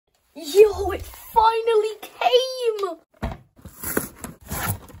Yo, it finally came!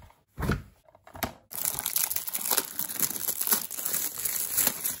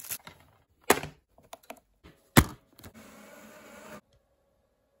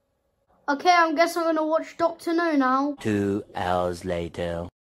 Okay, I guess I'm gonna watch Dr. No now. 2 hours later.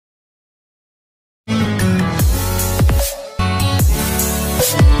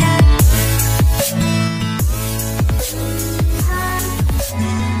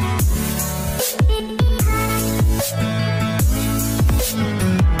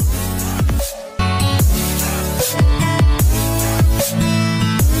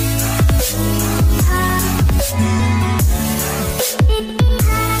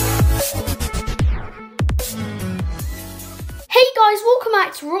 Welcome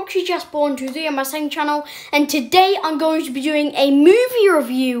back to Roxy Just Born to the my second channel, and today I'm going to be doing a movie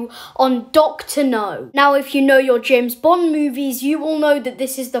review on Dr. No. Now, if you know your James Bond movies, you will know that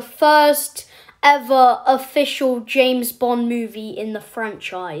this is the first ever official James Bond movie in the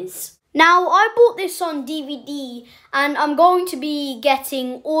franchise. Now, I bought this on DVD, and I'm going to be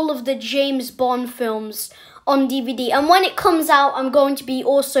getting all of the James Bond films on DVD, and when it comes out, I'm going to be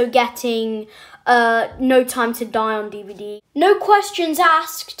also getting No Time to Die on DVD. No questions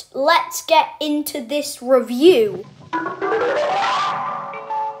asked, let's get into this review.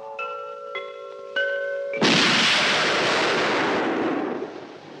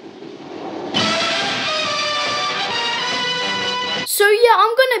 So yeah,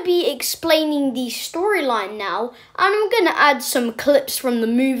 I'm going to be explaining the storyline now, and I'm going to add some clips from the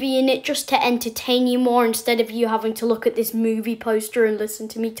movie in it just to entertain you more instead of you having to look at this movie poster and listen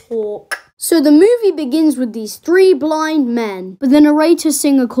to me talk. So the movie begins with these three blind men, but the narrator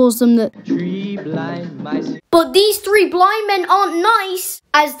singer calls them the three blind mice. But these three blind men aren't nice,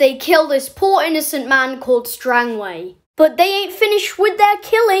 as they kill this poor innocent man called Strangway. But they ain't finished with their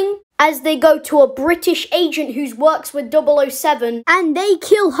killing, as they go to a British agent who works with 007, and they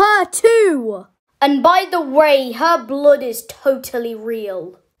kill her too. And by the way, her blood is totally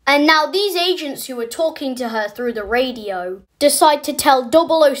real. And now these agents who were talking to her through the radio decide to tell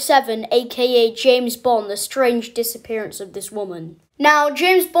 007, aka James Bond, the strange disappearance of this woman. Now,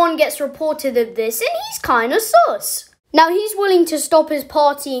 James Bond gets reported of this, and he's kinda sus. Now, he's willing to stop his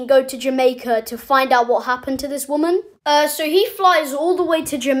party and go to Jamaica to find out what happened to this woman. So he flies all the way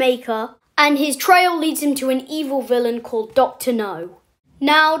to Jamaica, and his trail leads him to an evil villain called Dr. No.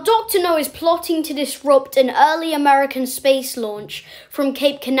 Now, Dr. No is plotting to disrupt an early American space launch from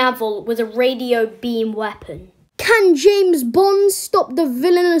Cape Canaveral with a radio beam weapon. Can James Bond stop the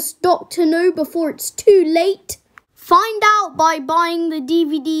villainous Dr. No before it's too late? Find out by buying the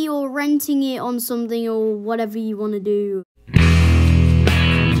DVD or renting it on something or whatever you want to do.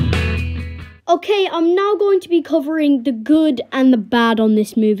 Okay, I'm now going to be covering the good and the bad on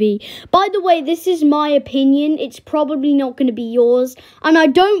this movie. By the way, this is my opinion. It's probably not going to be yours. And I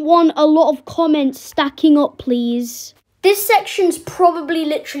don't want a lot of comments stacking up, please. This section's probably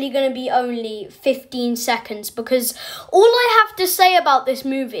literally going to be only 15 seconds because all I have to say about this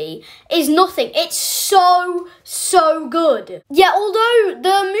movie is nothing. It's so good. Yeah, although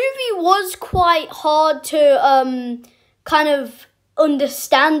the movie was quite hard to kind of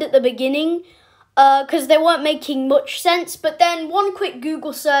understand at the beginning, because they weren't making much sense, but then one quick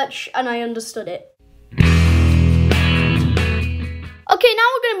Google search and I understood it. Okay, now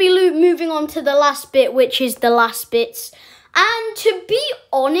we're going to be moving on to the last bit, which is the last bits. And to be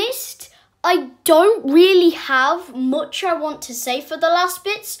honest, I don't really have much I want to say for the last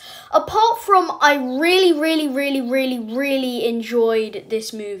bits, apart from I really enjoyed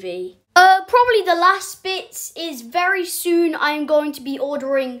this movie. Probably the last bits is very soon I am going to be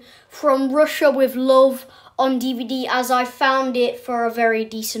ordering From Russia with Love on DVD, as I found it for a very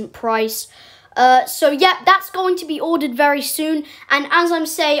decent price. So yeah, that's going to be ordered very soon. And as I'm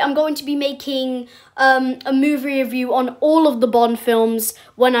saying, I'm going to be making a movie review on all of the Bond films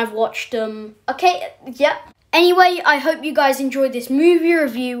when I've watched them. Okay, yeah. Anyway, I hope you guys enjoyed this movie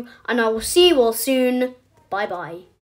review, and I will see you all soon. Bye-bye.